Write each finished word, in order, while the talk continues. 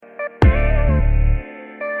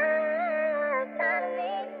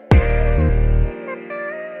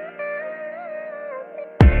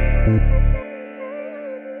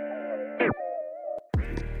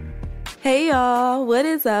Hey y'all, what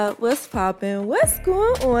is up? What's poppin'? What's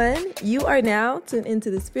going on? You are now tuned into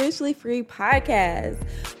the Spiritually Free podcast,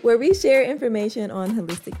 where we share information on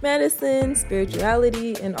holistic medicine,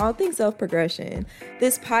 spirituality, and all things self-progression.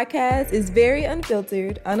 This podcast is very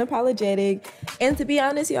unfiltered, unapologetic, and to be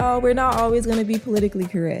honest, y'all, we're not always going to be politically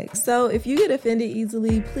correct. So if you get offended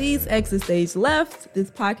easily, please exit stage left. This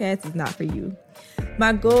podcast is not for you.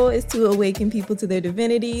 My goal is to awaken people to their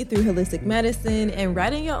divinity through holistic medicine and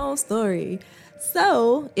writing your own story.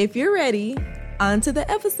 So, if you're ready, on to the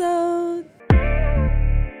episode.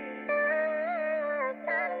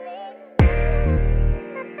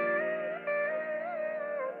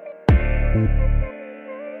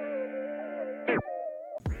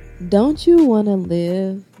 Don't you want to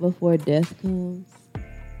live before death comes?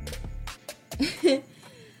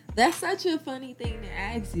 That's such a funny thing to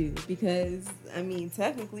ask you because,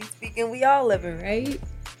 technically speaking, we all living, right?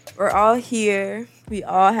 We're all here. We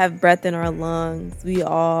all have breath in our lungs. We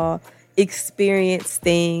all experience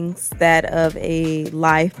things that of a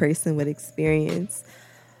live person would experience.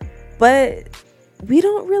 But we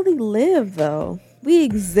don't really live, though. We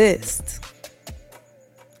exist.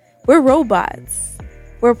 We're robots.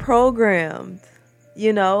 We're programmed,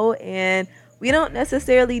 and we don't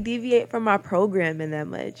necessarily deviate from our programming that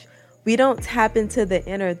much. We don't tap into the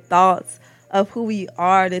inner thoughts of who we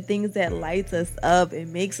are, the things that lights us up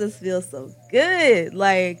and makes us feel so good.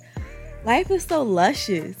 Like, life is so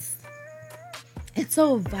luscious. It's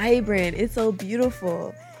so vibrant. It's so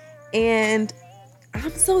beautiful. And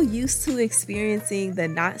I'm so used to experiencing the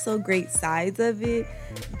not so great sides of it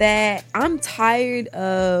that I'm tired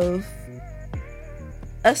of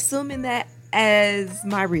assuming that as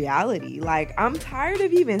my reality. Like, I'm tired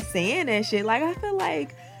of even saying that shit. Like, I feel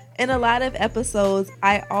like in a lot of episodes,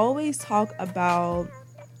 I always talk about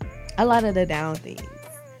a lot of the down things,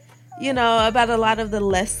 about a lot of the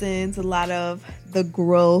lessons, a lot of the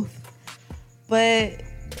growth, but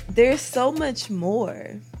there's so much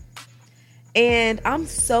more. And I'm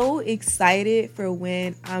so excited for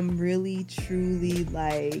when I'm really, truly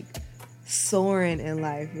soaring in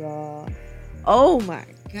life, y'all. Oh my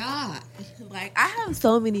God. I have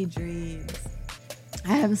so many dreams.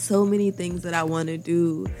 I have so many things that I want to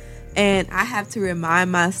do. And I have to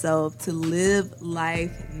remind myself to live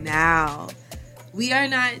life now. We are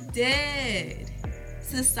not dead.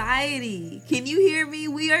 Society, can you hear me?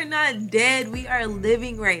 We are not dead. We are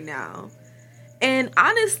living right now. And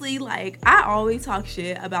honestly, I always talk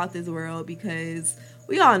shit about this world because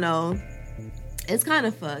we all know it's kind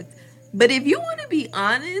of fucked. But if you want to be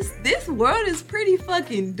honest, this world is pretty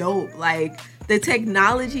fucking dope. The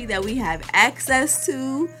technology that we have access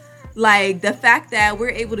to, the fact that we're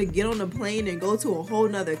able to get on a plane and go to a whole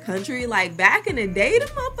nother country. Back in the day, the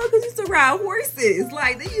motherfuckers used to ride horses.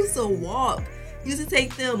 They used to walk. Used to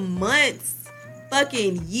take them months,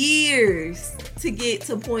 fucking years to get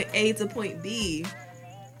to point A to point B.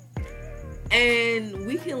 And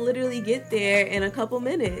we can literally get there in a couple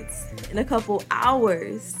minutes, in a couple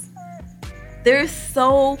hours. There's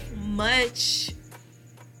so much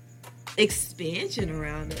expansion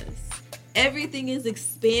around us. Everything is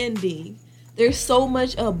expanding. There's so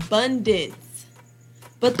much abundance.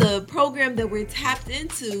 But the program that we're tapped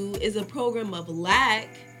into is a program of lack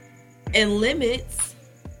and limits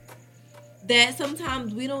that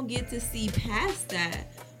sometimes we don't get to see past that.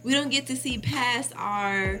 We don't get to see past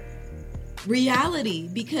our reality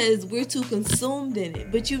because we're too consumed in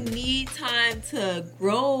it. But you need time to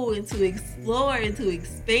grow and to explore and to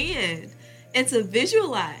expand and to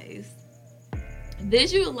visualize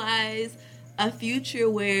a future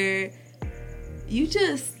where you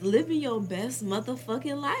just living your best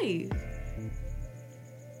motherfucking life.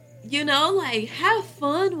 Have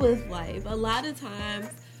fun with life. A lot of times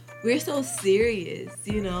we're so serious,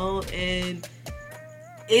 and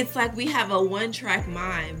it's like we have a one-track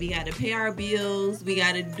mind. We got to pay our bills. We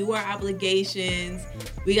got to do our obligations.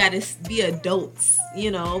 We got to be adults,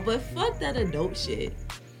 But fuck that adult shit.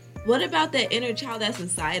 What about that inner child that's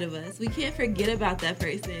inside of us? We can't forget about that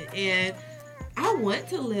person. And I want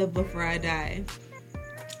to live before I die.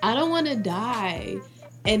 I don't want to die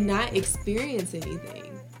and not experience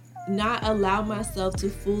anything. Not allow myself to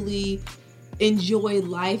fully enjoy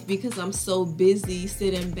life because I'm so busy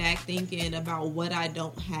sitting back thinking about what I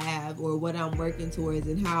don't have or what I'm working towards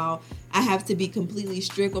and how I have to be completely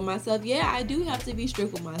strict with myself. Yeah, I do have to be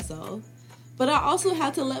strict with myself. But I also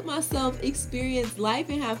have to let myself experience life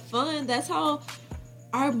and have fun. That's how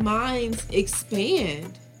our minds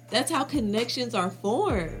expand. That's how connections are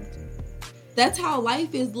formed. That's how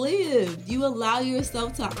life is lived. You allow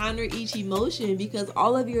yourself to honor each emotion because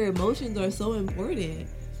all of your emotions are so important.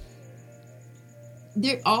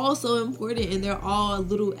 they're all so important, and they're all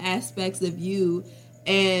little aspects of you.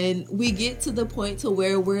 And we get to the point to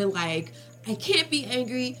where we're like, I can't be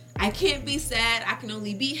angry, I can't be sad, I can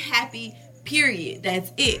only be happy, period.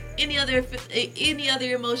 That's it. Any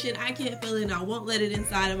other emotion, I can't feel it, and I won't let it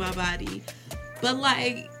inside of my body. But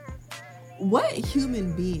like, what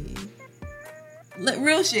human being, like,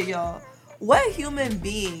 real shit, y'all, what human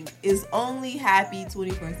being is only happy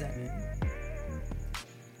 24/7?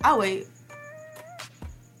 I'll wait.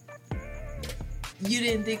 You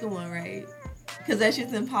didn't think of one, right? Because that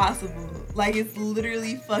shit's impossible. Like, it's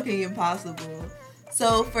literally fucking impossible.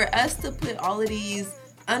 So for us to put all of these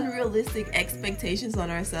unrealistic expectations on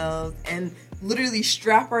ourselves and literally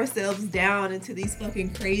strap ourselves down into these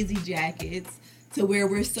fucking crazy jackets to where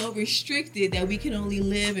we're so restricted that we can only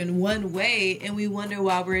live in one way, and we wonder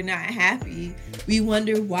why we're not happy. We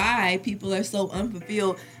wonder why people are so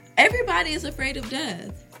unfulfilled. Everybody is afraid of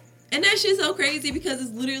death. And that shit's so crazy because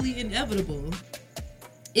it's literally inevitable.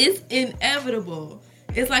 It's inevitable.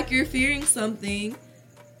 It's like you're fearing something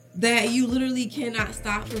that you literally cannot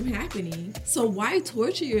stop from happening. So why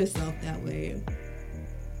torture yourself that way?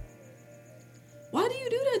 Why do you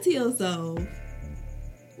do that to yourself?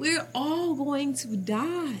 We're all going to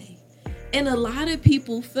die. And a lot of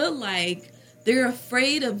people feel like they're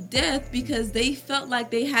afraid of death because they felt like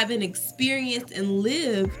they haven't experienced and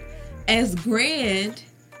lived as grand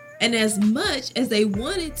and as much as they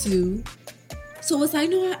wanted to. So it's like,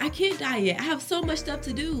 no, I can't die yet. I have so much stuff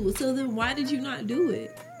to do. So then why did you not do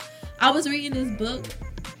it? I was reading this book,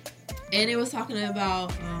 and it was talking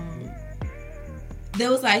about, there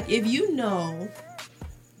was like, if you know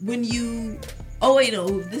when you, oh wait,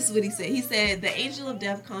 no, this is what he said. He said, the angel of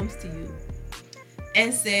death comes to you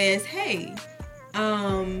and says, hey,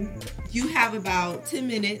 you have about 10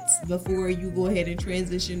 minutes before you go ahead and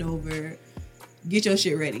transition over. Get your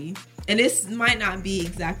shit ready. And this might not be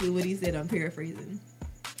exactly what he said. I'm paraphrasing.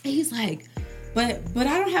 And he's like, but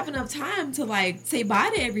I don't have enough time to like say bye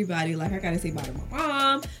to everybody. Like, I gotta say bye to my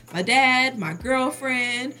mom, my dad, my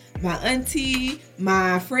girlfriend, my auntie,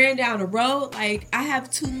 my friend down the road. Like, I have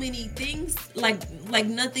too many things. Like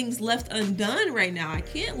nothing's left undone right now. I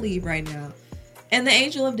can't leave right now. And the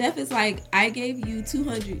angel of death is like, I gave you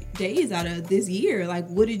 200 days out of this year. Like,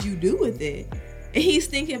 what did you do with it? And he's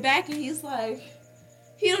thinking back, and he's like,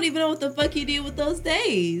 he don't even know what the fuck he did with those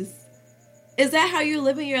days. Is that how you're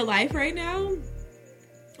living your life right now?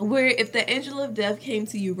 Where if the angel of death came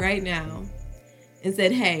to you right now and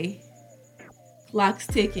said, hey, clock's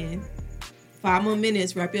ticking, 5 more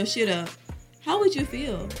minutes, wrap your shit up, how would you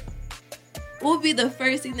feel? What would be the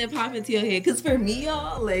first thing that popped into your head? Because for me,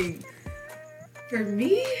 y'all, like, for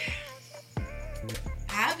me,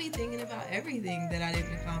 I'd be thinking about everything that I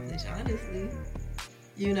didn't accomplish, honestly.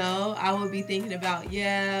 You know, I would be thinking about,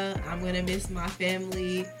 yeah, I'm going to miss my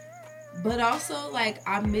family. But also, like,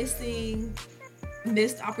 I'm missing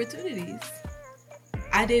missed opportunities.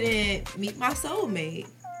 I didn't meet my soulmate.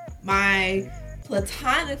 My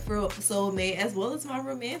platonic soulmate as well as my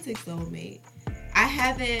romantic soulmate. I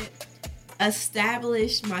haven't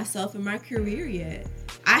established myself in my career yet.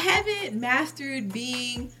 I haven't mastered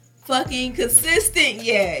being fucking consistent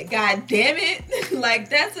yet. God damn it. Like,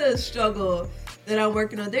 that's a struggle that I'm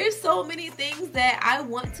working on. There's so many things that I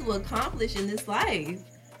want to accomplish in this life.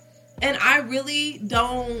 And I really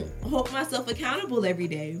don't hold myself accountable every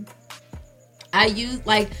day. I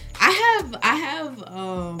have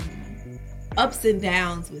ups and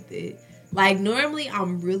downs with it. Like, normally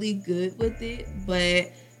I'm really good with it,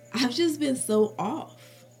 but I've just been so off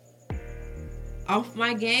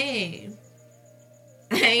my game.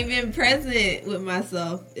 I ain't been present with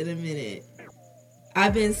myself in a minute.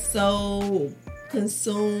 I've been so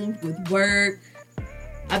consumed with work.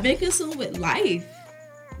 I've been consumed with life,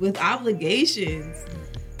 with obligations,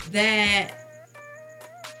 that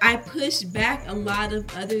I push back a lot of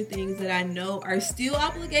other things that I know are still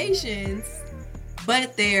obligations,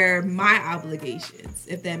 but they're my obligations,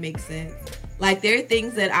 if that makes sense. Like, there are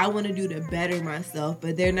things that I want to do to better myself,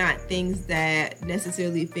 but they're not things that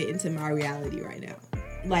necessarily fit into my reality right now.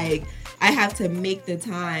 Like, I have to make the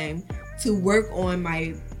time to work on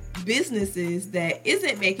my businesses that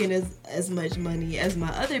isn't making as much money as my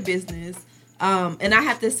other business. And I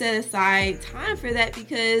have to set aside time for that,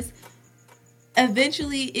 because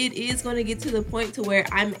eventually it is going to get to the point to where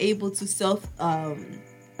I'm able to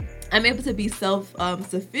be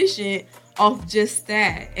self-sufficient off just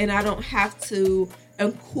that. And I don't have to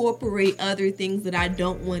incorporate other things that I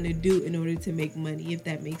don't want to do in order to make money, if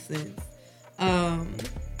that makes sense.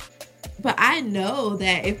 But I know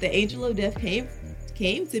that if the angel of death came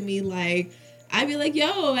to me, like, I'd be like,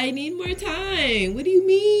 yo, I need more time. What do you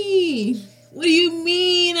mean? What do you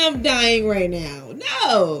mean I'm dying right now?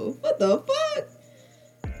 No. What the fuck?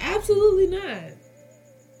 Absolutely not.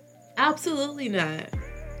 Absolutely not.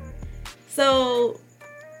 So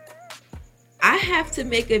I have to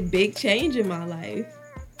make a big change in my life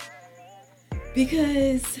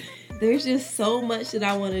because there's just so much that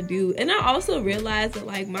I want to do. And I also realize that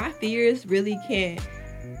like my fears really can't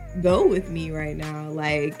go with me right now.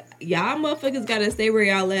 Like y'all motherfuckers gotta stay where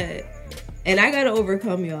y'all at. And I gotta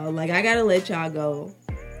overcome y'all. Like I gotta let y'all go.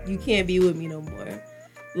 You can't be with me no more.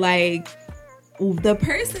 Like the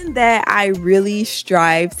person that I really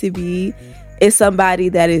strive to be is somebody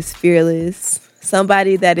that is fearless.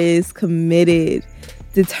 Somebody that is committed,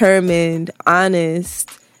 determined, honest,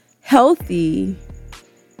 healthy,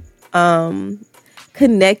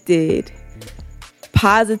 connected,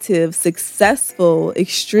 positive, successful,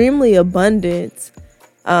 extremely abundant,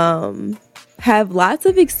 have lots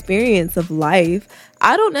of experience of life.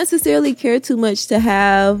 I don't necessarily care too much to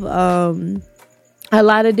have a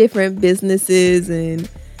lot of different businesses and,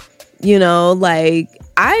 you know, like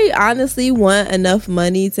I honestly want enough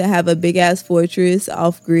money to have a big ass fortress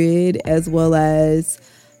off grid as well as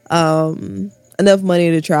enough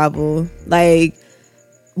money to travel. Like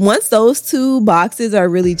once those two boxes are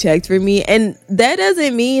really checked for me, and that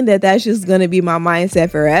doesn't mean that that's just going to be my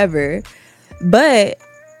mindset forever. But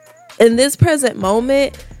in this present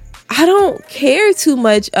moment, I don't care too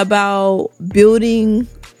much about building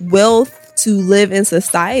wealth to live in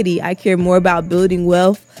society. I care more about building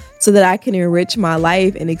wealth so that I can enrich my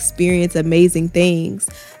life and experience amazing things.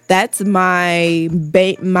 That's my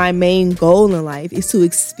main goal in life, is to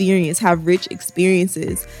have rich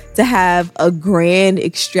experiences, to have a grand,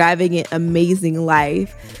 extravagant, amazing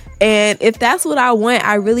life. And if that's what I want,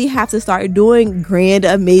 I really have to start doing grand,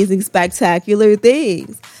 amazing, spectacular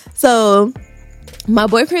things. So my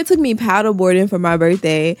boyfriend took me paddleboarding for my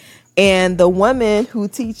birthday, and the woman who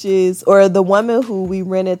teaches, or the woman who we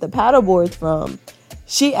rented the paddleboards from,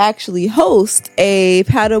 she actually hosts a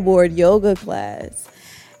paddleboard yoga class.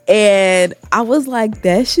 And I was like,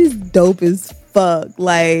 that shit's dope as fuck.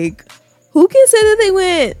 Like, who can say that they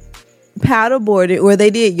went paddleboarding or they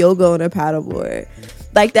did yoga on a paddleboard?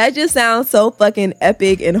 Like, that just sounds so fucking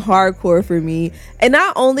epic and hardcore for me. And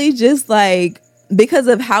not only just like because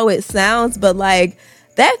of how it sounds, but like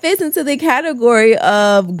that fits into the category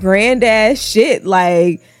of grand ass shit.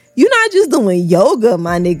 Like, you're not just doing yoga,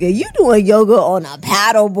 my nigga. You doing yoga on a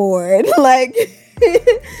paddleboard. Like,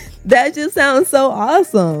 that just sounds so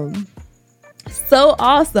awesome. So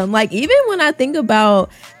awesome. Like, even when I think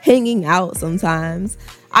about hanging out sometimes,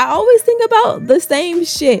 I always think about the same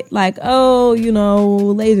shit. Like, oh, you know,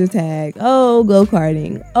 laser tag. Oh,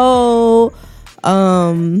 go-karting. Oh,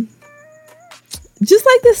 just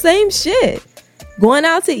like the same shit. Going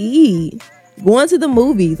out to eat. Going to the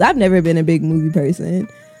movies. I've never been a big movie person.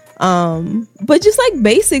 But just like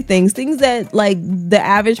basic things that like the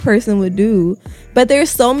average person would do. But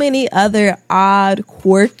there's so many other odd,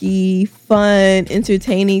 quirky, fun,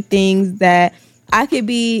 entertaining things that I could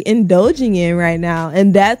be indulging in right now.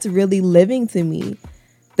 And that's really living to me.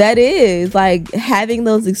 That is like having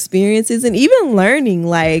those experiences and even learning.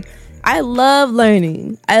 Like, I love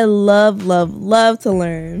learning. I love to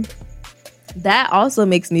learn. That also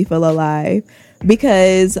makes me feel alive.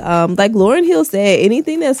 Because like Lauryn Hill said,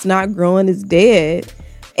 anything that's not growing is dead.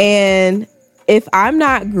 And if I'm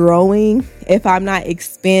not growing, if I'm not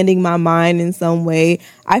expanding my mind in some way,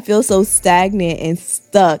 I feel so stagnant and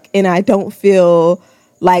stuck. And I don't feel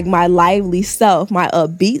like my lively self, my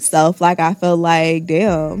upbeat self. Like, I feel like,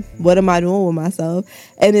 damn, what am I doing with myself?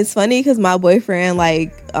 And it's funny because my boyfriend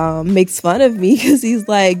like makes fun of me because he's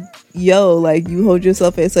like, yo, like, you hold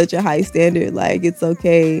yourself at such a high standard. Like, it's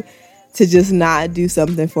okay to just not do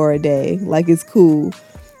something for a day. Like, it's cool.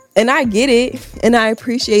 And I get it. And I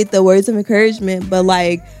appreciate the words of encouragement. But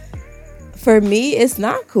like, for me, it's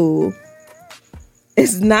not cool.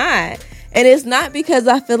 It's not. And it's not because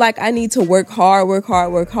I feel like I need to work hard.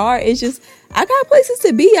 It's just, I got places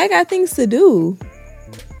to be. I got things to do.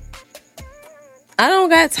 I don't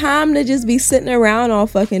got time to just be sitting around all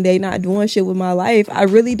fucking day not doing shit with my life. I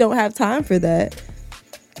really don't have time for that.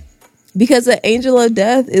 Because the angel of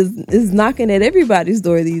death is knocking at everybody's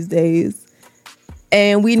door these days.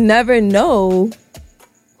 And we never know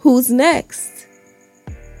who's next.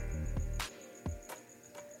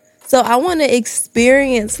 So I want to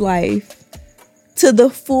experience life to the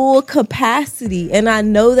full capacity. And I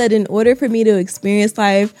know that in order for me to experience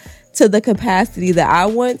life to the capacity that I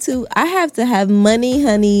want to, I have to have money,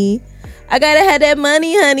 honey. I got to have that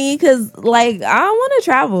money, honey. Because, like, I want to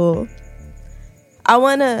travel. I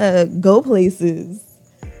want to go places.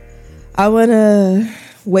 I want to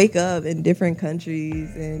wake up in different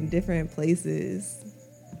countries and different places.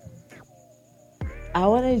 I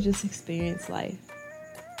want to just experience life.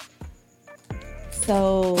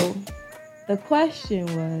 So the question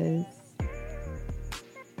was,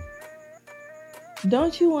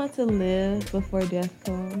 don't you want to live before death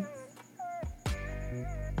comes?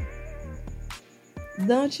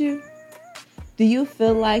 Don't you? Do you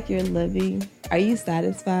feel like you're living? Are you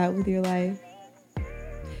satisfied with your life?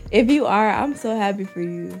 If you are, I'm so happy for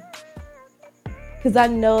you. Because I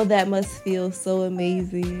know that must feel so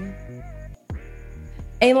amazing.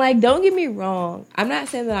 And like, don't get me wrong. I'm not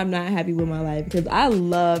saying that I'm not happy with my life, because I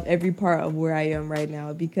love every part of where I am right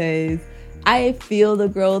now, because I feel the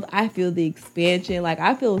growth. I feel the expansion. Like,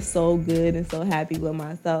 I feel so good and so happy with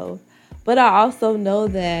myself. But I also know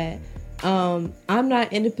that I'm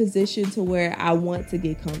not in a position to where I want to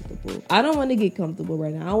get comfortable. I don't want to get comfortable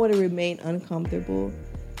right now. I want to remain uncomfortable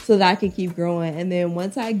so that I can keep growing. And then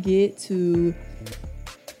once I get to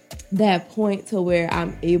that point to where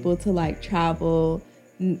I'm able to like travel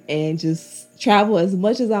and just travel as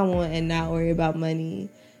much as I want and not worry about money,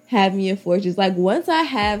 have me a fortress. Like, once I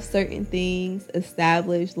have certain things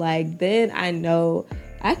established, like, then I know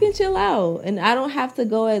I can chill out and I don't have to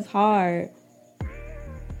go as hard.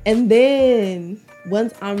 And then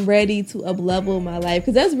once I'm ready to up-level my life,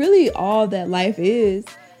 because that's really all that life is.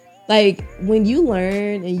 Like, when you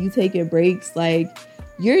learn and you taking breaks, like,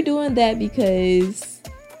 you're doing that because,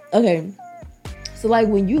 okay, so like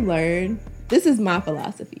when you learn, this is my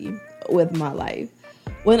philosophy with my life.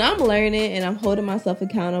 When I'm learning and I'm holding myself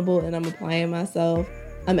accountable and I'm applying myself,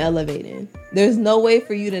 I'm elevating. There's no way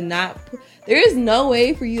for you to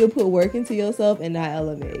put work into yourself and not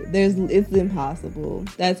elevate. It's impossible.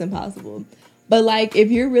 That's impossible. But like,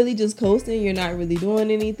 if you're really just coasting, you're not really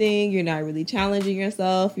doing anything, you're not really challenging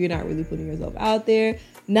yourself, you're not really putting yourself out there,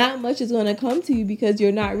 not much is going to come to you because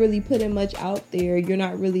you're not really putting much out there. You're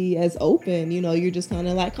not really as open, you're just kind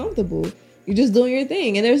of like comfortable. You're just doing your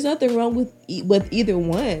thing. And there's nothing wrong with either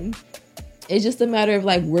one. It's just a matter of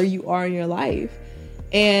like where you are in your life.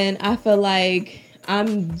 And I feel like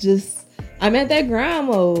I'm at that grind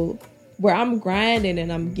mode where I'm grinding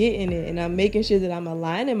and I'm getting it and I'm making sure that I'm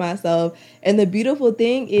aligning myself. And the beautiful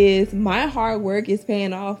thing is my hard work is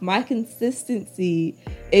paying off. My consistency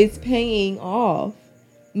is paying off.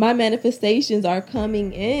 My manifestations are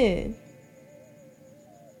coming in.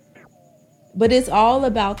 But it's all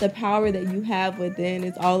about the power that you have within.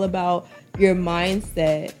 It's all about your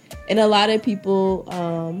mindset. And a lot of people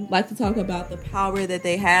like to talk about the power that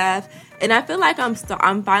they have. And I feel like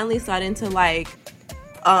I'm finally starting to like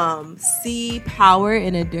see power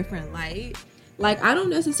in a different light. Like, I don't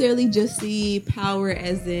necessarily just see power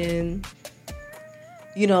as in,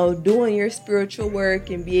 doing your spiritual work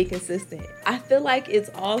and being consistent. I feel like it's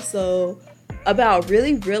also about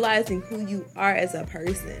really realizing who you are as a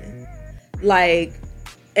person. Like,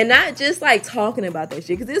 and not just like talking about that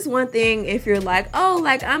shit. Because it's one thing if you're like, oh,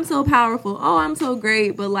 like, I'm so powerful. Oh, I'm so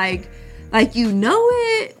great. But like you know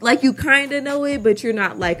it. Like, you kind of know it. But you're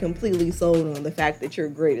not like completely sold on the fact that you're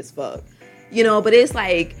great as fuck. But it's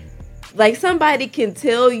like somebody can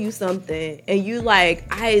tell you something. And you like,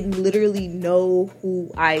 I literally know who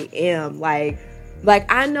I am. Like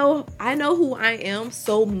I know who I am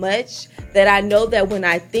so much that I know that when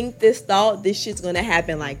I think this thought, this shit's going to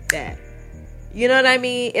happen like that. You know what I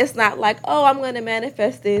mean? It's not like, oh, I'm going to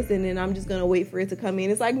manifest this and then I'm just going to wait for it to come in.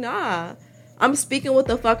 It's like, nah, I'm speaking what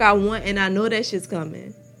the fuck I want and I know that shit's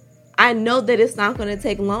coming. I know that it's not going to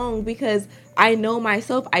take long because I know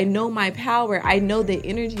myself. I know my power. I know the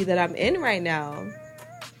energy that I'm in right now.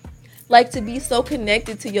 Like, to be so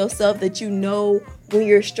connected to yourself that you know when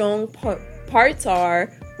your strong parts are,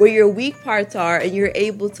 where your weak parts are, and you're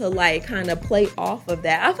able to like kind of play off of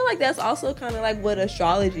that. I feel like that's also kind of like what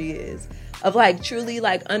astrology is. Of like truly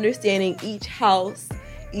like understanding each house,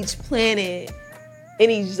 each planet, and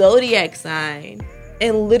each zodiac sign,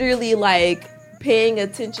 and literally like paying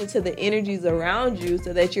attention to the energies around you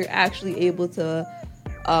so that you're actually able to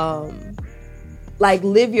like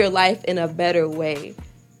live your life in a better way.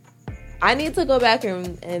 I need to go back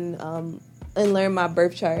and learn my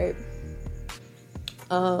birth chart.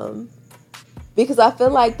 Because I feel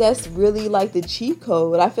like that's really like the cheat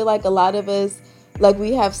code. I feel like a lot of us, like,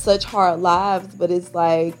 we have such hard lives, but it's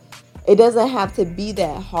like, it doesn't have to be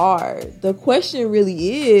that hard. The question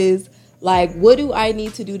really is, like, what do I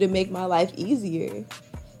need to do to make my life easier?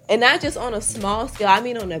 And not just on a small scale, I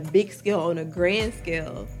mean on a big scale, on a grand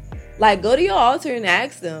scale. Like, go to your altar and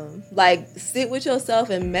ask them. Like, sit with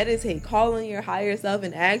yourself and meditate. Call on your higher self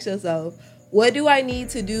and ask yourself, what do I need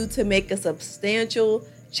to do to make a substantial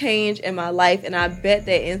change in my life? And I bet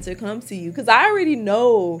that answer comes to you because I already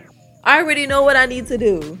know what I need to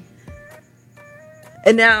do.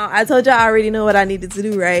 And now I told you I already know what I needed to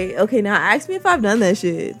do, right? Okay, now ask me if I've done that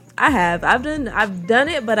shit. I have. I've done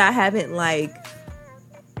it, but I haven't like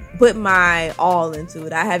put my all into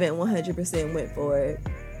it. I haven't 100% went for it.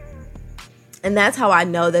 And that's how I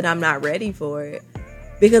know that I'm not ready for it.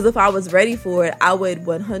 Because if I was ready for it, I would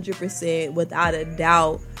 100% without a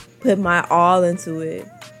doubt put my all into it.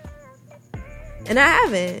 And I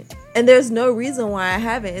haven't. And there's no reason why I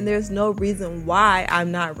haven't. And there's no reason why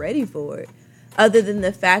I'm not ready for it. Other than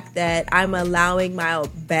the fact that I'm allowing my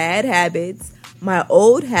bad habits, my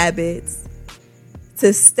old habits,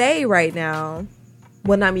 to stay right now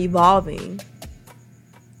when I'm evolving.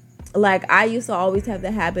 Like, I used to always have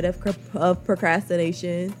the habit of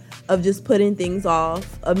procrastination, of just putting things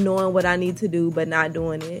off, of knowing what I need to do but not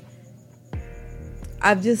doing it.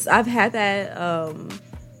 I've had that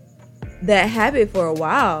habit for a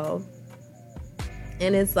while.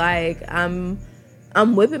 And it's like I'm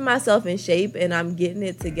whipping myself in shape and I'm getting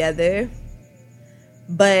it together.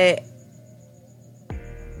 But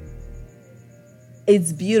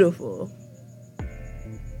it's beautiful.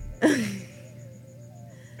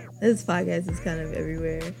 This podcast is kind of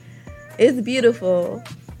everywhere. It's beautiful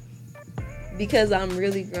because I'm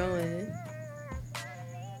really growing.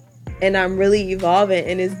 And I'm really evolving.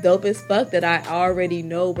 And it's dope as fuck that I already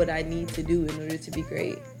know what I need to do in order to be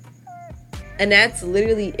great. And that's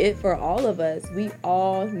literally it for all of us. We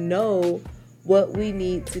all know what we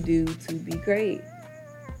need to do to be great.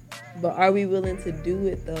 But are we willing to do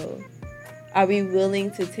it though? Are we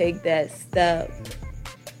willing to take that step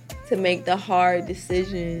to make the hard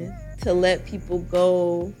decision, to let people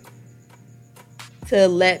go, to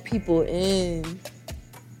let people in,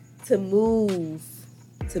 to move,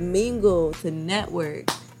 to mingle, to network?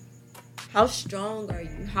 How strong are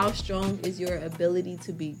you? How strong is your ability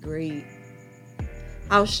to be great?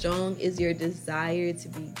 How strong is your desire to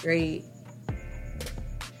be great?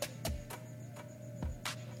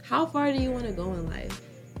 How far do you want to go in life?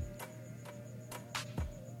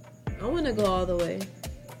 I want to go all the way.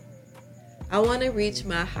 I want to reach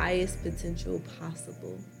my highest potential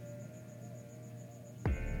possible.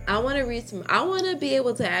 I want to be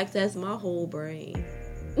able to access my whole brain.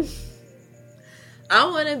 I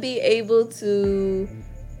want to be able to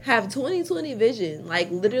have 20/20 vision,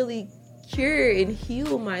 like literally cure and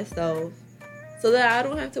heal myself so that I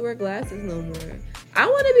don't have to wear glasses no more. I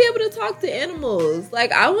want to be able to talk to animals.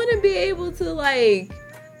 Like, I want to be able to, like,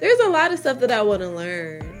 there's a lot of stuff that I want to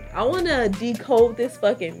learn. I want to decode this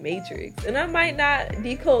fucking matrix. And I might not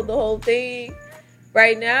decode the whole thing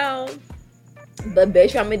right now, but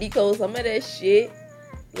bet you I'm going to decode some of that shit.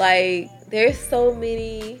 Like, there's so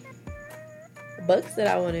many books that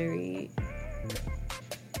I want to read.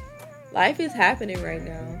 Life is happening right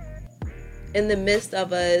now. In the midst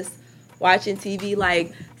of us watching TV,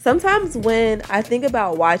 like, sometimes when I think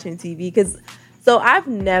about watching TV, so I've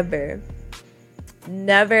never,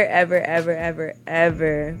 ever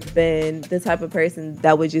been the type of person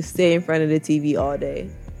that would just sit in front of the TV all day.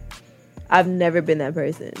 I've never been that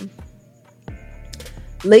person.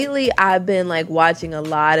 Lately, I've been like watching a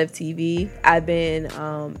lot of TV. I've been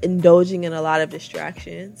indulging in a lot of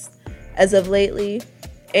distractions as of lately.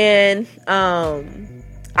 And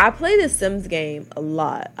I play the Sims game a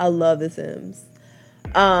lot. I love the Sims.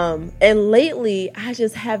 And lately, I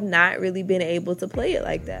just have not really been able to play it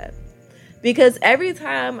like that. Because every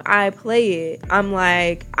time I play it, I'm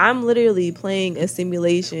literally playing a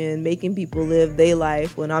simulation, making people live their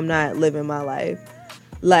life when I'm not living my life.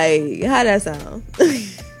 Like, how'd that sound?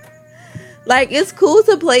 Like, it's cool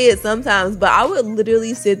to play it sometimes, but I would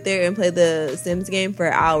literally sit there and play the Sims game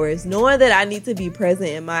for hours, knowing that I need to be present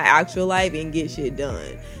in my actual life and get shit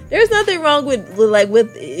done. There's nothing wrong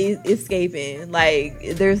with escaping.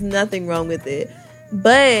 Like, there's nothing wrong with it.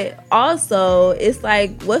 But also, it's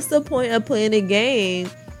like, what's the point of playing a game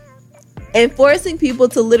and forcing people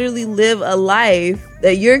to literally live a life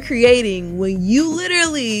that you're creating when you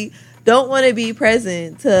literally don't want to be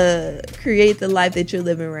present to create the life that you're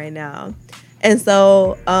living right now? And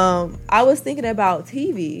so I was thinking about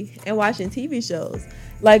TV and watching TV shows.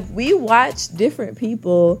 Like, we watch different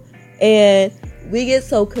people and we get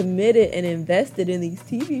so committed and invested in these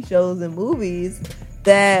TV shows and movies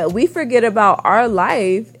that we forget about our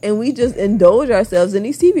life and we just indulge ourselves in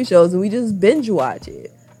these TV shows and we just binge watch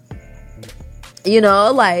it. You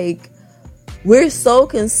know, like, we're so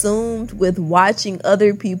consumed with watching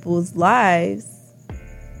other people's lives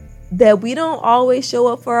that we don't always show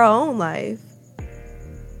up for our own life.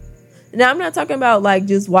 Now, I'm not talking about like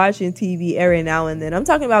just watching TV every now and then. I'm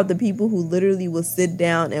talking about the people who literally will sit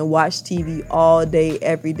down and watch TV all day,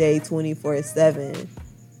 every day, 24/7.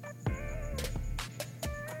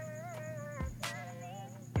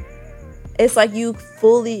 It's like you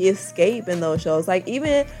fully escape in those shows. Like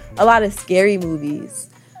even a lot of scary movies.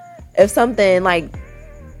 If something like,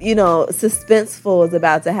 suspenseful is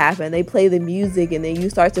about to happen, they play the music and then you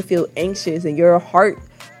start to feel anxious and your heart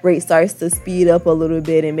rate starts to speed up a little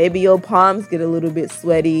bit and maybe your palms get a little bit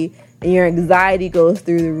sweaty and your anxiety goes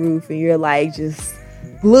through the roof and you're like just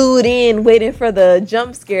glued in waiting for the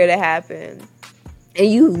jump scare to happen. And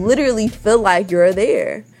you literally feel like you're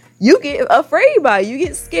there. You get afraid by it. You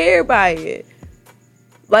get scared by it.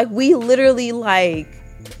 Like we literally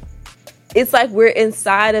it's like we're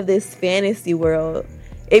inside of this fantasy world.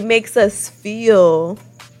 It makes us feel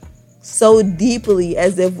so deeply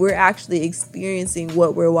as if we're actually experiencing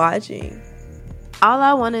what we're watching. All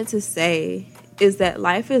I wanted to say is that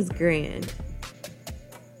life is grand.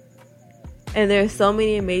 And there's so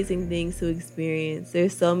many amazing things to experience.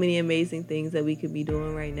 There's so many amazing things that we could be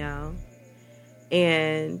doing right now.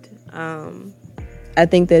 And I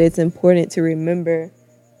think that it's important to remember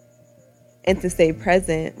and to stay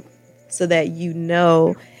present so that you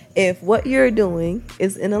know if what you're doing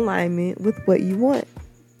is in alignment with what you want.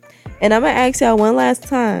 And I'm going to ask y'all one last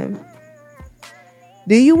time.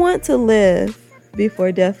 Do you want to live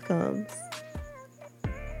before death comes?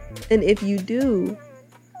 And if you do,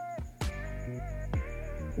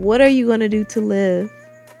 what are you going to do to live?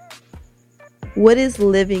 What is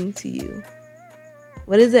living to you?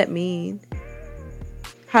 What does that mean?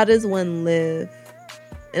 How does one live?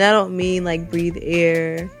 And I don't mean like breathe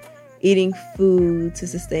air, eating food to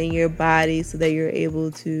sustain your body so that you're able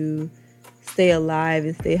to stay alive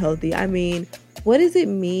and stay healthy. I mean, what does it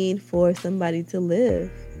mean for somebody to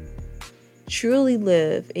live? Truly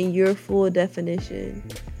live in your full definition.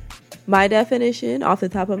 My definition, off the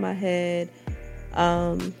top of my head,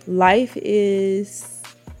 life is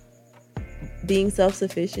being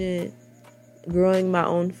self-sufficient, growing my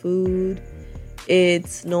own food.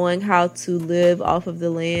 It's knowing how to live off of the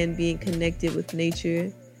land, being connected with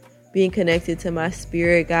nature, being connected to my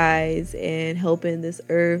spirit guides, and helping this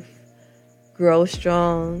earth grow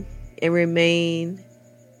strong and remain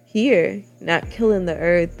here, not killing the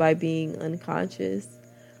earth by being unconscious.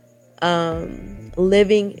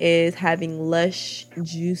 Living is having lush,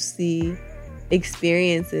 juicy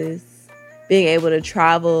experiences, being able to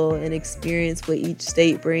travel and experience what each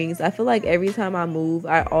state brings. I feel like every time I move,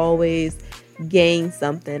 I always gain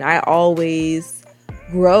something. I always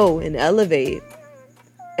grow and elevate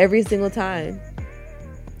every single time.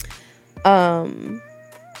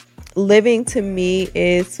 Living to me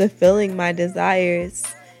is fulfilling my desires.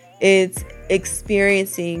 It's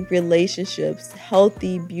experiencing relationships,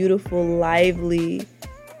 healthy, beautiful, lively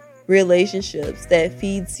relationships that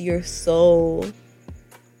feeds your soul.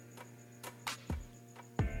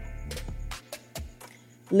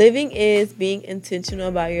 Living is being intentional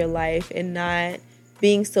about your life and not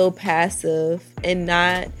being so passive and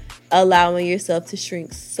not allowing yourself to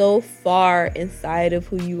shrink so far inside of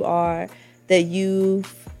who you are that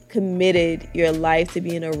you've committed your life to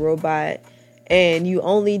being a robot and you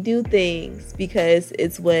only do things because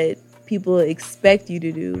it's what people expect you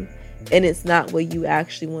to do and it's not what you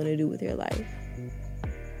actually want to do with your life.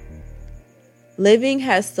 Living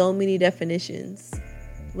has so many definitions.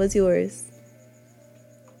 What's yours?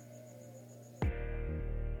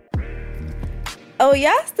 Oh,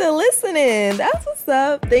 y'all still listening. That's what's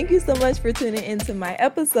up. Thank you so much for tuning into my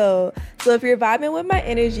episode. So if you're vibing with my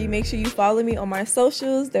energy, make sure you follow me on my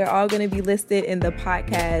socials. They're all going to be listed in the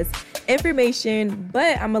podcast information,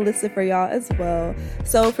 but I'm going to list it for y'all as well.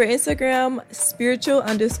 So for Instagram,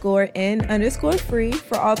 spiritual_n_free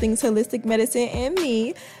for all things holistic medicine and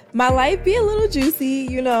me. My life be a little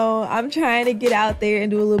juicy, I'm trying to get out there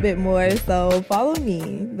and do a little bit more. So follow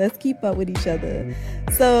me. Let's keep up with each other.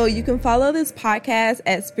 So you can follow this podcast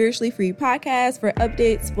at Spiritually Free Podcast for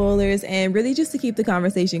updates, spoilers, and really just to keep the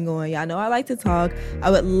conversation going. Y'all know I like to talk.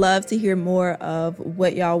 I would love to hear more of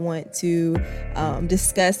what y'all want to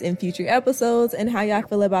discuss in future episodes and how y'all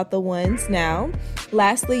feel about the ones now.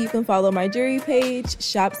 Lastly, you can follow my jewelry page,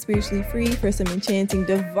 Shop Spiritually Free, for some enchanting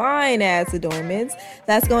divine ass adornments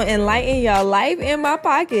that's going to enlighten y'all life and my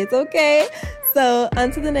pockets, okay? So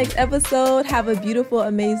until the next episode, have a beautiful,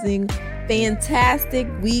 amazing, fantastic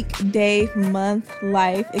week, day, month,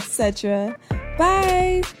 life, etc.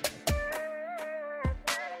 Bye.